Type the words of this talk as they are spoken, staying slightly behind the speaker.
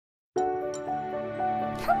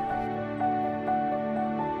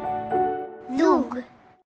Lug.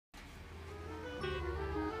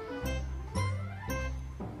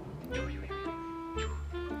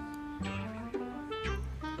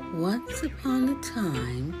 Once upon a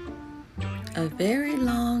time, a very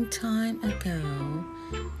long time ago,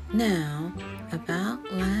 now about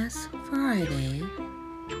last Friday,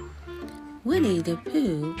 Winnie the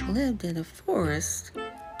Pooh lived in a forest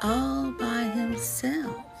all by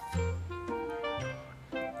himself.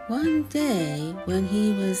 One day when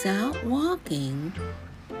he was out walking,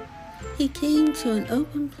 he came to an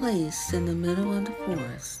open place in the middle of the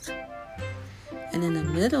forest. And in the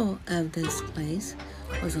middle of this place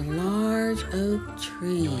was a large oak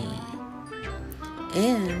tree.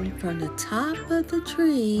 And from the top of the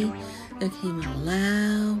tree, there came a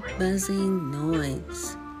loud buzzing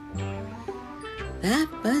noise. That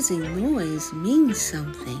buzzing noise means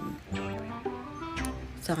something,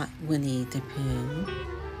 thought Winnie the Pooh.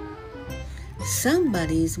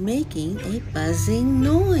 Somebody's making a buzzing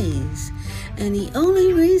noise, and the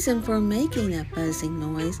only reason for making a buzzing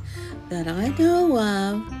noise that I know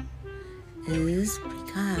of is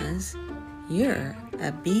because you're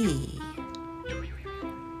a bee.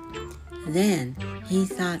 Then he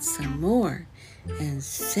thought some more and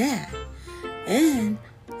said, and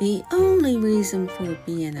the only reason for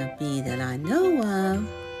being a bee that I know of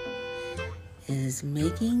is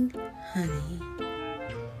making honey.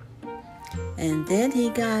 And then he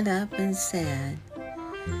got up and said,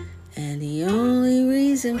 and the only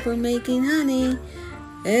reason for making honey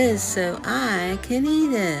is so I can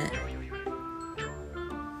eat it.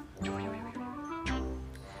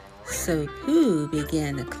 So Pooh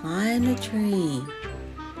began to climb the tree.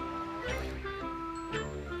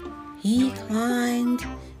 He climbed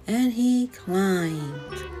and he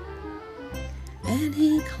climbed and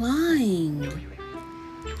he climbed.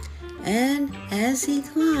 And as he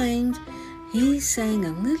climbed, he sang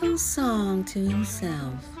a little song to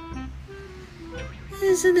himself.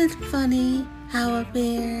 Isn't it funny how a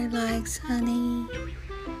bear likes honey?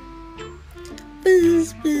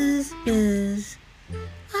 Buzz, buzz, buzz.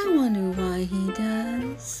 I wonder why he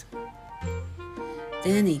does.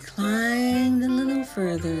 Then he climbed a little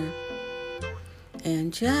further,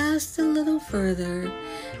 and just a little further,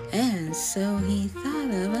 and so he thought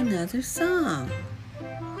of another song.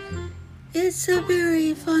 It's a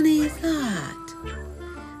very funny thought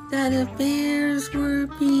that if bears were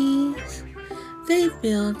bees, they'd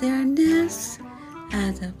build their nests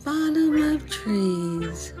at the bottom of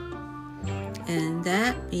trees. And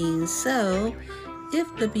that being so,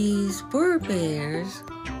 if the bees were bears,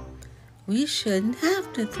 we shouldn't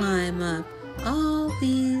have to climb up all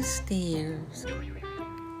these stairs.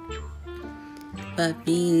 But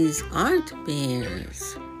bees aren't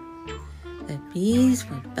bears. The bees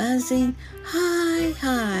were buzzing high,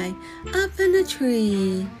 high up in the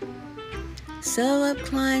tree. So up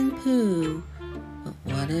climbed Pooh. But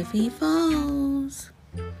what if he falls?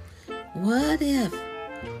 What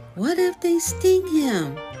if they sting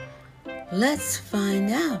him? Let's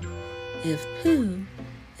find out if Pooh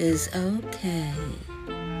is okay.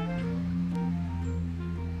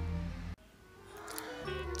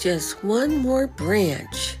 Just one more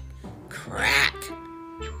branch. Crack!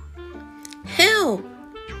 Help!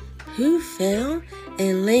 Pooh fell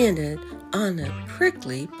and landed on a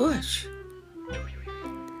prickly bush.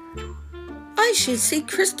 I should see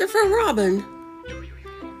Christopher Robin,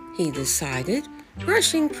 he decided,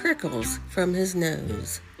 brushing prickles from his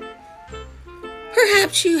nose.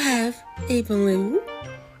 Perhaps you have a balloon?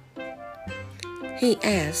 He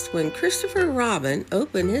asked when Christopher Robin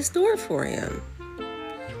opened his door for him.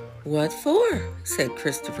 What for? Said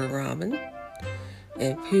Christopher Robin.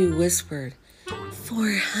 And Pooh whispered,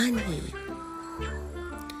 for honey.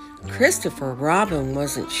 Christopher Robin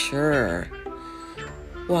wasn't sure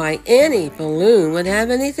why any balloon would have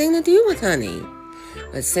anything to do with honey.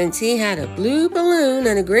 But since he had a blue balloon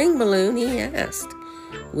and a green balloon, he asked,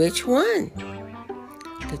 which one?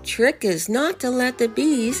 The trick is not to let the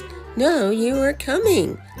bees know you are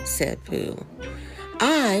coming, said Pooh.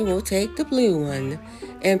 I will take the blue one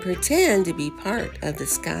and pretend to be part of the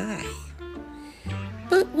sky.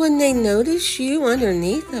 But when they notice you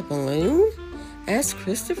underneath the balloon, asked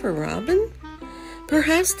Christopher Robin.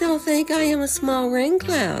 Perhaps they'll think I am a small rain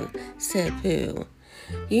cloud, said Pooh.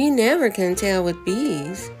 You never can tell with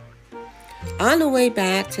bees. On the way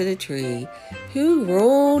back to the tree, Pooh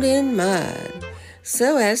rolled in mud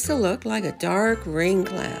so as to look like a dark rain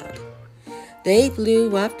cloud. They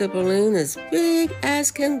blew up the balloon as big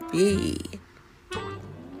as can be.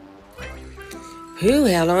 Pooh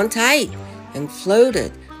held on tight and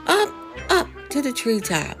floated up to the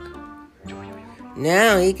treetop.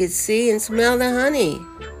 Now he could see and smell the honey,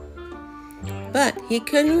 but he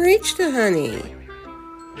couldn't reach the honey.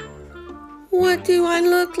 "What do I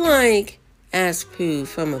look like?" asked Pooh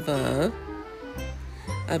from above.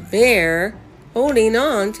 "A bear holding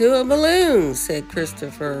on to a balloon," said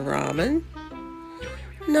Christopher Robin.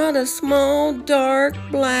 "Not a small, dark,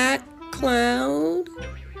 black cloud?"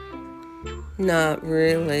 "Not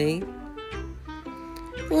really."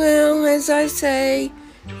 "Well, as I say,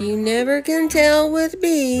 you never can tell with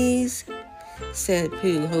bees," said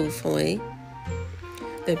Pooh hopefully.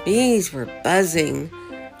 The bees were buzzing.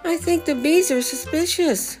 "I think the bees are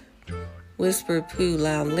suspicious," whispered Pooh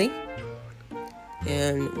loudly.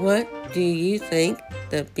 "And what do you think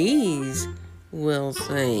the bees will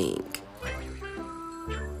think?"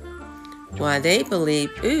 "Why, they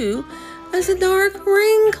believe Pooh is a dark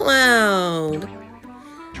rain cloud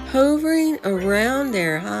hovering around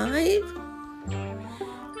their hive.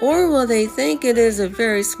 Or will they think it is a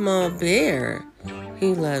very small bear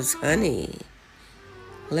who loves honey?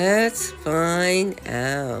 Let's find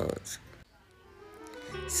out."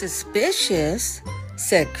 "Suspicious?"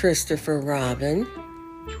 said Christopher Robin.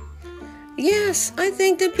 "Yes, I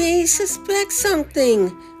think the bees suspect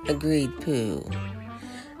something," agreed Pooh.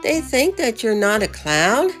 "They think that you're not a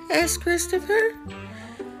cloud?" asked Christopher.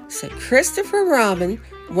 So Christopher Robin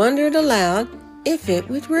wondered aloud if it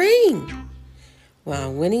would rain,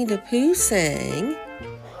 while Winnie the Pooh sang,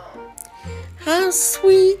 "How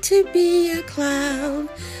sweet to be a cloud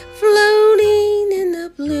floating in the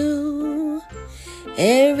blue.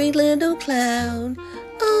 Every little cloud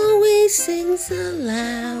always sings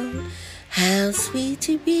aloud. How sweet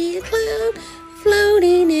to be a cloud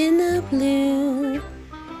floating in the blue.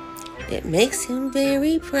 It makes him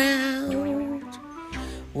very proud."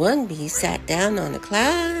 One bee sat down on the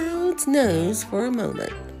cloud's nose for a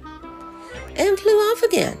moment and flew off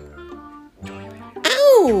again.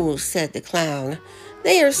 "Oh," said the cloud,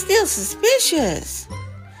 "they are still suspicious.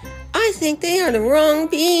 I think they are the wrong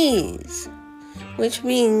bees, which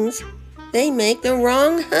means they make the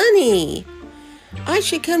wrong honey. I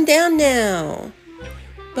should come down now."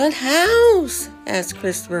 "But how?" asked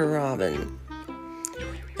Christopher Robin.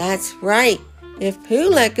 "That's right. If Pooh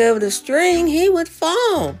let go of the string, he would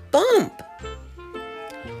fall. Bump."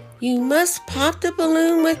 "You must pop the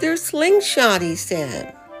balloon with your slingshot," he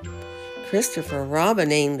said. Christopher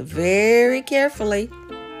Robin aimed very carefully,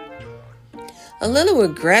 a little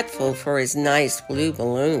regretful for his nice blue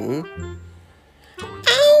balloon.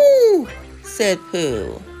 "Ow!" said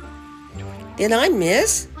Pooh. "Did I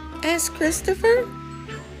miss?" asked Christopher.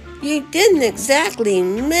 "You didn't exactly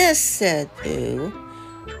miss," said Pooh,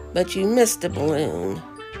 "but you missed the balloon."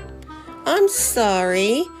 "I'm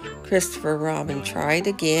sorry." Christopher Robin tried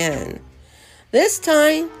again. This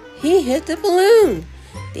time, he hit the balloon.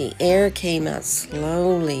 The air came out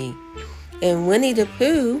slowly, and Winnie the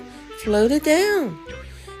Pooh floated down.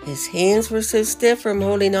 His hands were so stiff from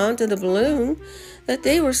holding on to the balloon that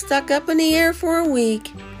they were stuck up in the air for a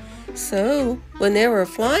week. So, whenever a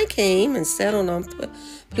fly came and settled on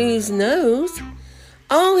Pooh's nose,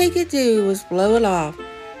 all he could do was blow it off.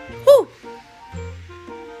 "Whoo!"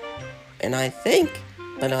 And I think,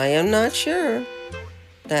 but I am not sure,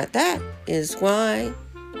 that is why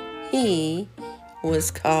he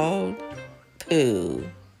was called Pooh.